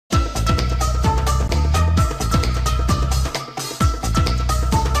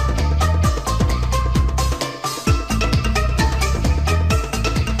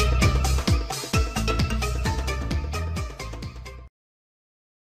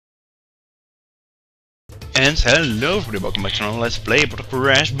And hello everybody, welcome back to another Let's Play about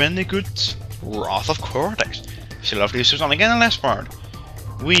Crash Bandicoot Wrath of Cortex. So lovely Zupersonic again in the last part.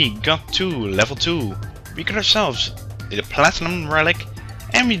 We got to level 2. We got ourselves the Platinum Relic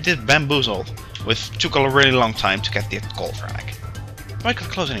and we did Bamboozled, which took a really long time to get the Gold Relic. But I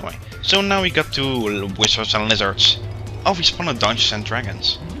got close anyway. So now we got to Wizards and Lizards. Oh, we spawned Dungeons and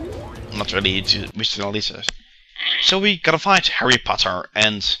Dragons. Not really to Wizards and Lizards. So we gotta fight Harry Potter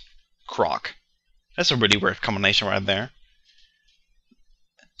and Croc. That's a really weird combination right there.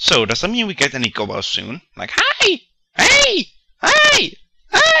 So, does that mean we get any gobos soon? Like, hey! Hey! Hey!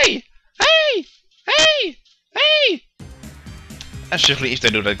 Hey! Hey! Hey! Hey! Especially if they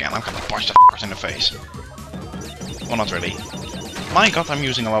do that again, I'm gonna punch the f***ers in the face. Well, not really. My god, I'm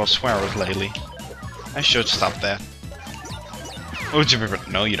using a lot of swear words lately. I should stop that. Oh,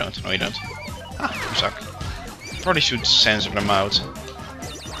 no you don't. No you don't. Ah, you suck. Probably should censor them out.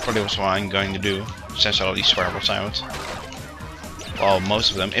 Probably was what I'm going to do. Censor all these swear words out. Well,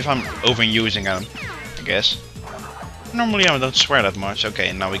 most of them. If I'm overusing them, I guess. Normally I don't swear that much.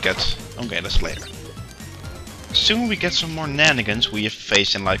 Okay, now we get... Okay, that's later. Soon we get some more nanigans we have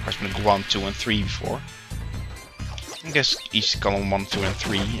faced in like Crash Bandicoot 1, 2 and 3 before. I guess each column 1, 2 and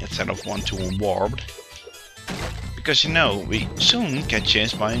 3 instead of 1, 2 and warped. Because you know, we soon get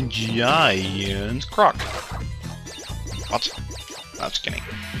chased by a giant croc. What? No, just kidding.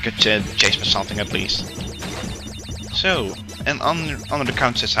 We get chased by something at least. So, and under the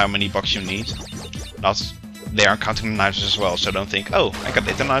count says how many bucks you need. That's, they are counting the nitros as well, so don't think, oh, I got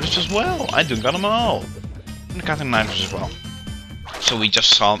 8 nitros as well. I do got them all. And they're counting nitros as well. So we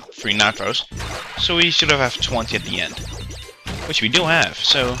just saw 3 nitros. So we should have 20 at the end. Which we do have,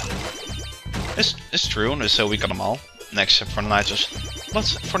 so... It's true, and so we got them all. Except for the nitros. But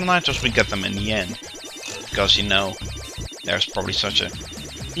for the nitros we get them in the end. Because, you know... There's probably such a...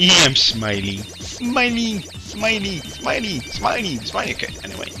 Yeah, I'm smiley. Smiley! Smiley! Smiley! Smiley! Smiley! Okay,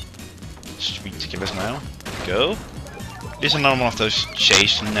 anyway. It's ridiculous now. Go. This is another one of those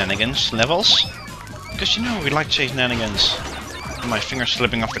chase shenanigans levels. Because you know, we like chase shenanigans. And my finger's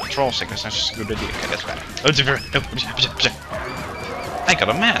slipping off the control stick, that's just a good idea. Okay, that's better. Oh, I got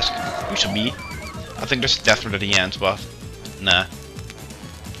a mask. You should be. I think there's a death route at the end, but... Nah.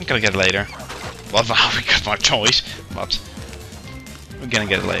 I'm gonna get it later. Well, now we got no choice, but... We're gonna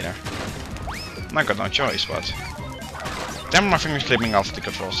get it later. I got no choice, but... Damn, my finger's slipping off the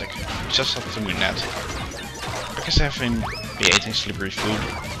control stick. We just have to do that. I guess I've been eating slippery food.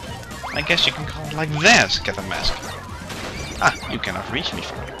 I guess you can call it like that, get a mask. Ah, you cannot reach me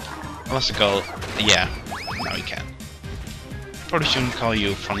for it. Unless I go... Yeah, now you can. Probably shouldn't call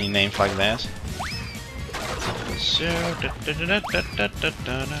you funny names like that. So...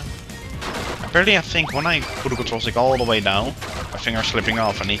 Apparently I think when I put the control stick all the way down, my finger's slipping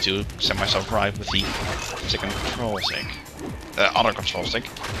off. I need to set myself right with the second control stick. The other control stick.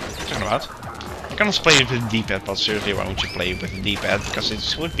 Talking about. You can also play it with the D-pad, but seriously why would you play it with the D-pad? Because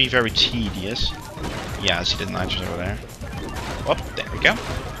it would be very tedious. Yeah, I see the nitros over there. Oh, there we go.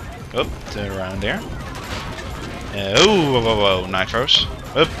 Oh, around there. Oh, whoa, whoa, whoa, nitros.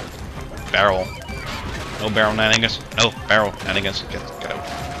 Oh, barrel. No barrel nanigans. No barrel nanigans. Go.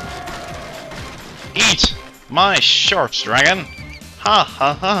 Eat my shorts, dragon! Ha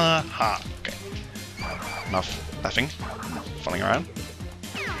ha ha ha. Okay. Enough laughing. Falling around.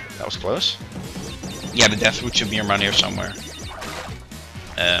 That was close. Yeah, the death route should be around here somewhere.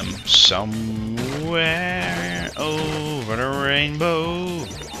 Somewhere over the rainbow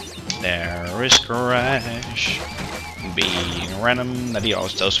there is Crash. Being random. That he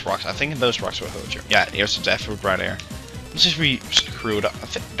always those rocks. I think those rocks will hurt you. Yeah, here's the death route right there. This is we screwed up. I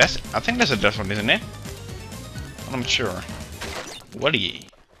think that's a death one, isn't it? I'm not sure. What ye?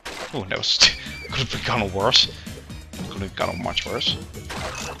 Oh, that was could have gone worse. Could have gone much worse.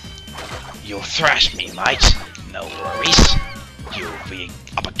 You thrashed me, mate. No worries. You'll be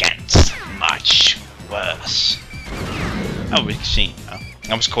up against much worse. Oh, we can see.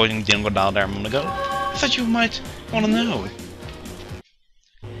 I was quoting Dingo down there a moment ago. I thought you might want to know.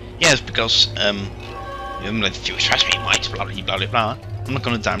 Yes, because if you trash me, mate, blah blah blah blah. I'm not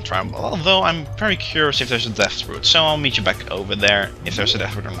gonna time travel, although I'm very curious if there's a death route, so I'll meet you back over there if there's a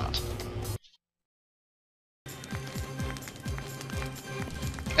death route or not.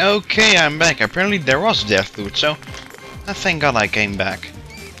 Okay, I'm back. Apparently there was a death route, so I thank God I came back.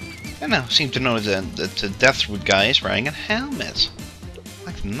 And I seem to know that the death route guy is wearing a helmet.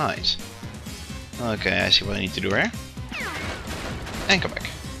 Like nice. Okay, I see what I need to do here. And come back.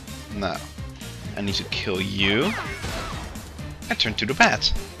 Now. I need to kill you. I turn to the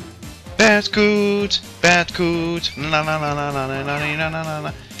bat. Batcoots! Batcoots! La la la la la la la la la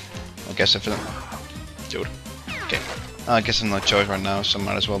la. I guess if Dude. Okay. I guess I'm no choice right now, so I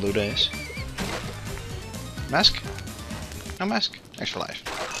might as well do this. Mask? No mask. Extra life.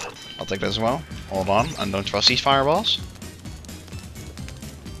 I'll take that as well. Hold on, I don't trust these fireballs.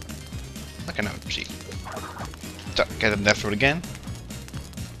 Okay, no, see. So, get a death root again.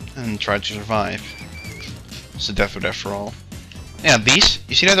 And try to survive. It's a death root after all. Yeah, these,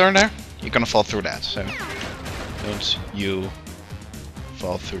 you see that door there? You're gonna fall through that, so don't you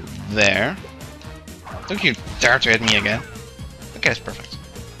fall through there. Don't you dare to hit me again. Okay, that's perfect.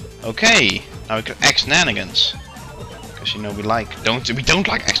 Okay, now we can X-nanigans. Because you know we don't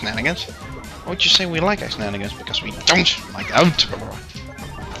like X-nanigans. Why would you say we like X-nanigans? Because we don't like out.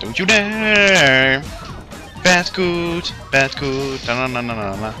 Don't you dare! Batcoots, Batcoots, na na na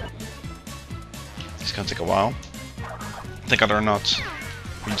na na. It's gonna take a while. Think they're not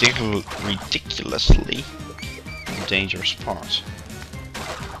ridiculously dangerous parts.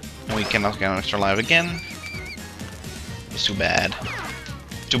 And we cannot get an extra life again. It's too bad.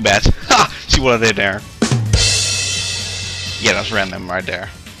 Too bad. Ha! See what I did there? Yeah, that's random right there.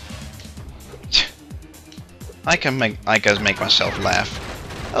 I can make myself laugh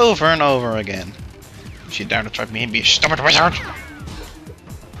over and over again. If you dare to try me and be a stupid wizard,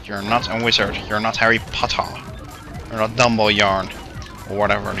 you're not a wizard. You're not Harry Potter. You're not Dumbo Yarn or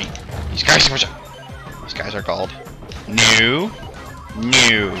whatever these guys are called. No.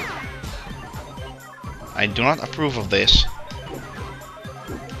 I do not approve of this.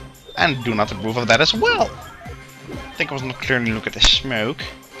 And do not approve of that as well. I think I was not clearly look at the smoke.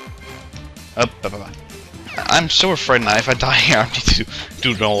 Up. I'm so afraid now if I die here I need to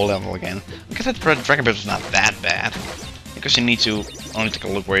do the whole level again. Because that dragon bit is not that bad. Because you need to only take a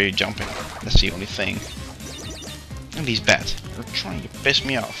look where you're jumping. That's the only thing. And these bats. They're trying to piss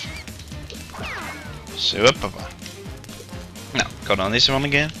me off. So up. Now, go down this one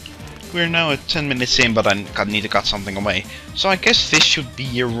again. We're now at 10 minutes in, but I need to cut something away. So I guess this should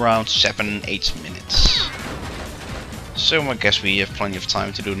be around 7-8 minutes. So I guess we have plenty of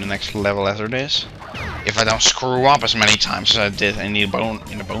time to do the next level after this. If I don't screw up as many times as I did in the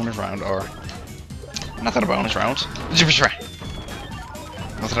bonus round, or not in a bonus round.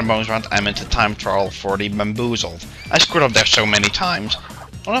 Not in a bonus round, I meant the time trial for the bamboozled. I screwed up there so many times.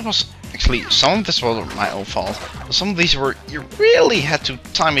 Well, that was actually, some of this was my own fault, but some of these were, you really had to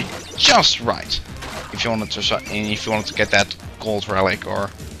time it just right. If you wanted to get that gold relic or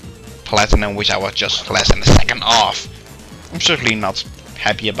platinum, which I was just less than a second off. I'm certainly not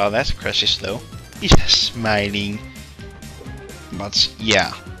happy about that. Crash is though. He's smiling. But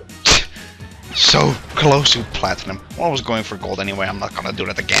yeah. So close to platinum. Well, I was going for gold anyway. I'm not gonna do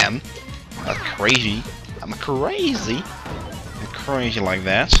that again. That's crazy. I'm crazy like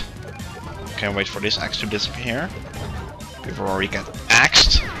that. Can't wait for this axe to disappear before we get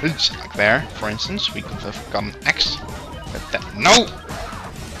axed. Like there, for instance, we could have gotten axed. But no!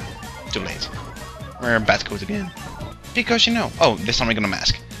 Too late. We're a Batcoot again. Because you know. Oh, this time we're gonna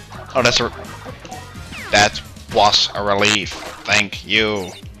mask. Oh, that was a relief. Thank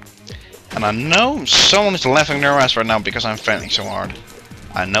you. And I know someone is laughing their ass right now because I'm failing so hard.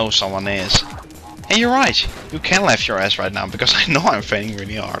 I know someone is. And you're right. You can laugh your ass right now because I know I'm failing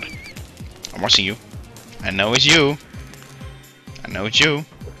really hard. I'm watching you. I know it's you. I know it's you.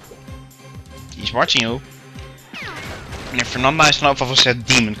 He's watching you. And if you're not nice enough, I will set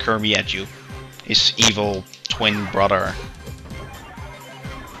Demon Kirby at you. His evil twin brother.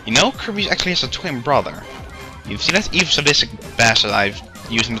 You know, Kirby actually has a twin brother. You see that evil sadistic bastard I've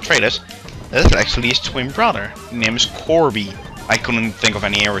used in the trailers? That's actually his twin brother. His name is Corby. I couldn't think of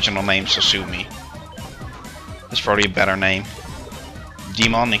any original names, so sue me. That's probably a better name.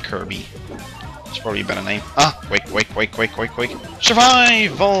 Demonic Kirby. That's probably a better name. Ah, wait.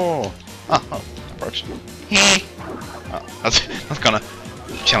 Survival! Oh, that works. Oh, that's not gonna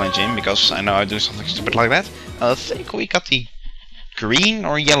challenge him because I know I do something stupid like that. I think we got the green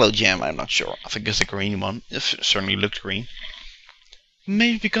or yellow gem, I'm not sure. I think it's the green one. It certainly looked green.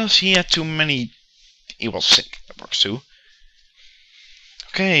 Maybe because he had too many... He was sick. That works too.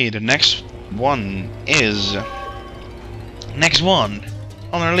 Okay, the next one is... Next one!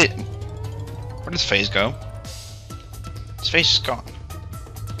 On our list. Where did his face go? His face is gone.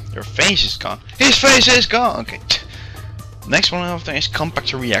 Your face is gone. His face is gone! Okay. Next one after is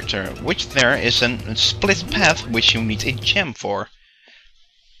Compactor Reactor, which there is a split path which you need a gem for.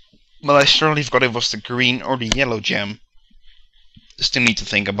 But I certainly forgot it was the green or the yellow gem. Still need to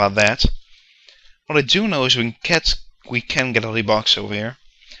think about that. What I do know is we can get a box over here.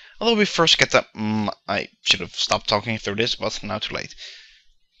 Although we first get that... I should have stopped talking through this, but now too late.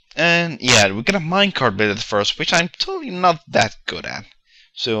 And yeah, we get a minecart bit at first, which I'm totally not that good at.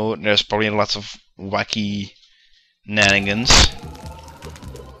 So there's probably lots of wacky shenanigans.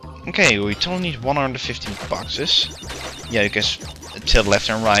 Okay, we totally need 150 boxes. Yeah, you can tilt left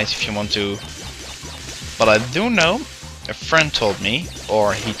and right if you want to. But I do know, a friend told me,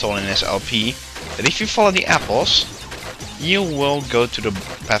 or he told in his LP, that if you follow the apples, you will go to the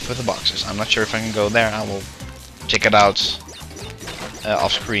path with the boxes. I'm not sure if I can go there. I will check it out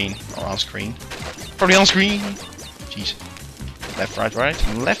off screen or on screen. Probably on screen. Jeez. Left, right,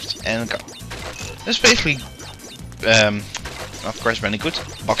 right, left, and go. This is basically not Crash Bandicoot,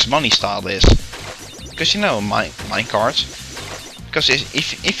 Box Money style is. Because you know, minecarts. Because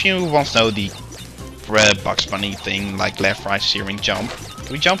if you want to know the Box Money thing, like left, right, steering, jump.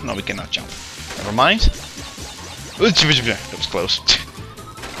 Can we jump? No, we cannot jump. Never mind. That was close.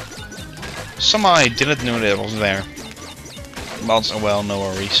 Somehow I didn't know that it was there. But oh well, no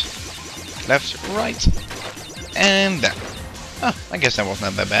worries. Left, right, and there. Oh, I guess that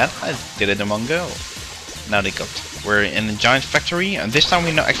wasn't that bad. I did it in one go. Now they got. We're in a giant factory, and this time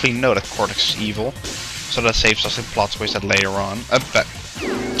we actually know that Cortex is evil, so that saves us a plot twist that later on. But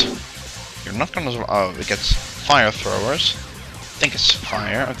you're not gonna. Oh, it gets fire throwers. I think it's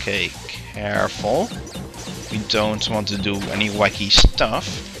fire. Okay, careful. We don't want to do any wacky stuff.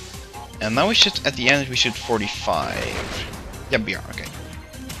 And now we should, at the end, we should 45. Yep, we are. Okay.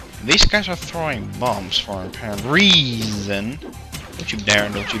 These guys are throwing bombs for an apparent reason. Don't you dare!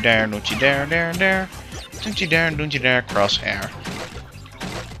 Don't you dare! Don't you dare! Dare! Don't you dare, don't you dare, crosshair.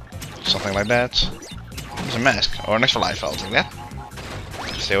 Something like that. There's a mask, or an extra life, I'll take that.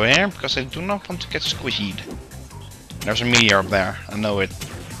 Stay away here, because I do not want to get squishied. There's a meteor up there, I know it.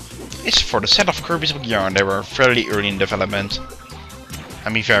 It's for the set of Kirby's Big Yarn. They were fairly early in development. I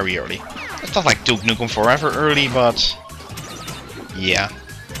mean very early. It's not like Duke Nukem Forever early, but... yeah.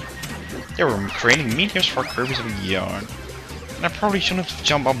 They were creating meteors for Kirby's Big Yarn. And I probably shouldn't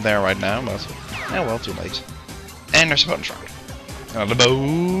jump up there right now, but... oh well, too late. And there's a bonus round. The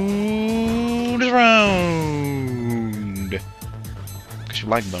bonus round! Because you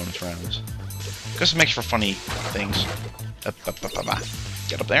like bonus rounds. Because it makes for funny things.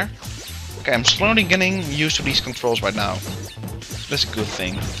 Get up there. Okay, I'm slowly getting used to these controls right now. So that's a good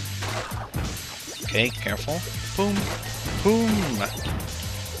thing. Okay, careful. Boom. Boom.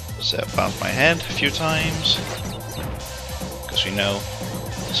 So bounce my head a few times. Because we know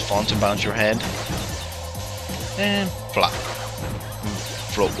it's fun to bounce your head. And voila.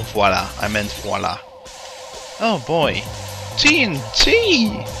 Voila. I meant voila. Oh boy.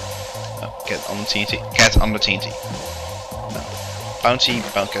 TNT! Oh, get on the TNT. Get on the TNT. No. Bouncy,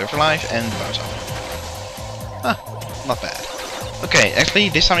 bounce get for life, and bounce off. Ah, not bad. Okay, actually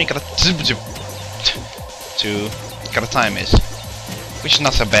this time you gotta gotta time it. Which is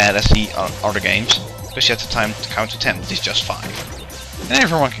not so bad as the other games. Because you have to time to count to 10. This is just 5. And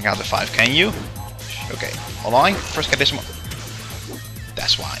everyone can count to 5, can you? Okay, hold on. First get this one.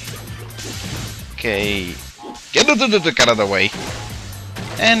 That's why. Okay. Get out of the way.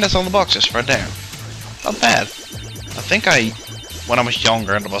 And that's all the boxes right there. Not bad. I think when I was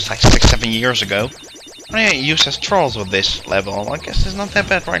younger, that was like 6-7 years ago, I used as trolls with this level. I guess it's not that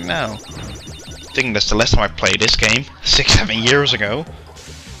bad right now. I think that's the last time I played this game. 6-7 years ago.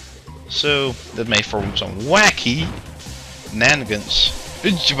 So, that made for some wacky shenanigans.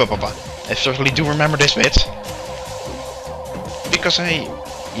 I certainly do remember this bit. Because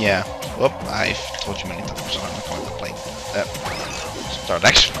yeah. Whoop, I've told you many times, so I'm not going to play start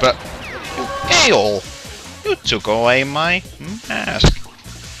action, but Gale! You took away my mask.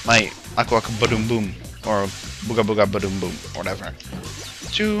 My Aqua Badoom Boom, or Booga Booga Badoom Boom, or whatever.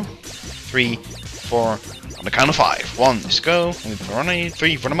 2, 3, 4, on the count of 5. 1 is go, 2 for money,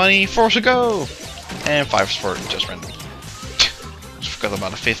 3 for the money, 4 is to go! And 5 is for just random. Just forgot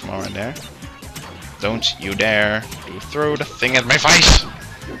about the 5th one right there. Don't you dare to throw the thing at my face!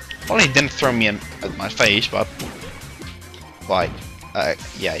 Well, he didn't throw me at my face, but... like,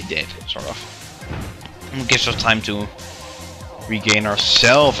 yeah, he did, sort of. It gives us time to regain our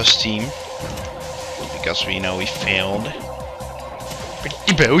self-esteem. Because we know we failed.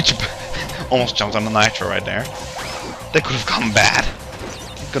 Almost jumped on the nitro right there. That could have gone bad.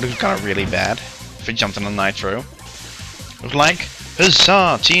 It could have gone really bad if it jumped on the nitro. It was like,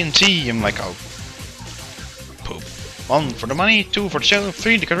 Huzzah, TNT! I'm like, oh. Poop. 1 for the money, 2 for the show,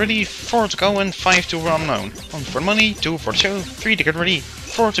 3 to get ready, 4 to go, and 5 to unknown. 1 for the money, 2 for the show, 3 to get ready,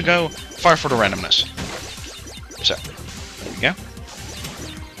 4 to go, 5 for the randomness. So, there we go.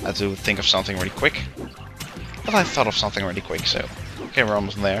 I had to think of something really quick. But I thought of something really quick, so... okay, we're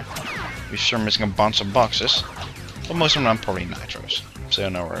almost there. We're sure missing a bunch of boxes. But most of them are probably nitros. So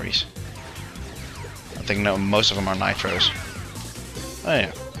no worries. I think no, most of them are nitros. Oh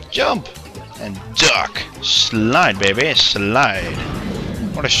yeah. Jump! And duck! Slide, baby, slide.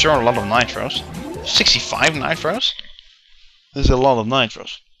 What a sure a lot of nitros. 65 nitros? There's a lot of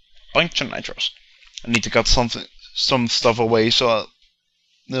nitros. Bunch of nitros. I need to cut some stuff away, so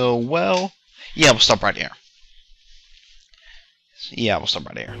well... Yeah, we'll stop right here. Yeah, we'll stop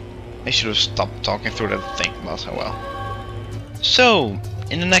right here. I should have stopped talking through that thing, but oh well. So,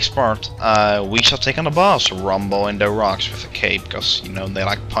 in the next part, we shall take on the boss, Rumble in the Rocks with a cape, because, you know, they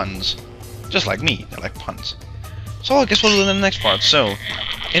like puns. Just like me, they like puns. So I guess we'll do it in the next part. So,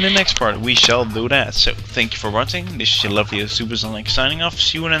 in the next part, we shall do that. So, thank you for watching. This is your lovely Zupersonic signing off.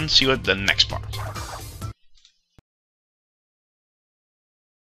 See you then, see you at the next part.